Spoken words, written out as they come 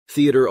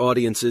Theatre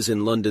audiences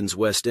in London's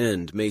West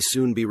End may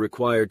soon be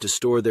required to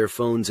store their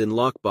phones in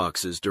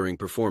lockboxes during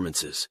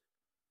performances.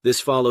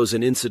 This follows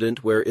an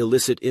incident where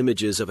illicit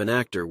images of an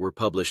actor were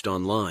published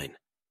online.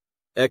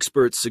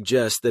 Experts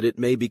suggest that it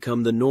may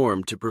become the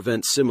norm to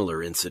prevent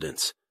similar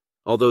incidents,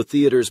 although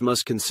theaters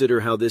must consider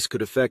how this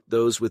could affect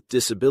those with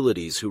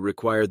disabilities who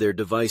require their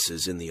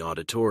devices in the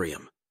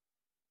auditorium.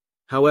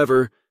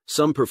 However,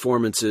 some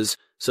performances,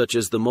 such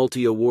as the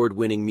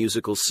multi-award-winning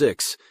musical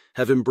Six,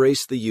 have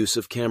embraced the use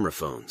of camera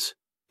phones,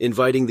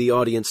 inviting the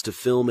audience to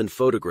film and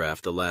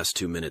photograph the last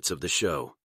 2 minutes of the show.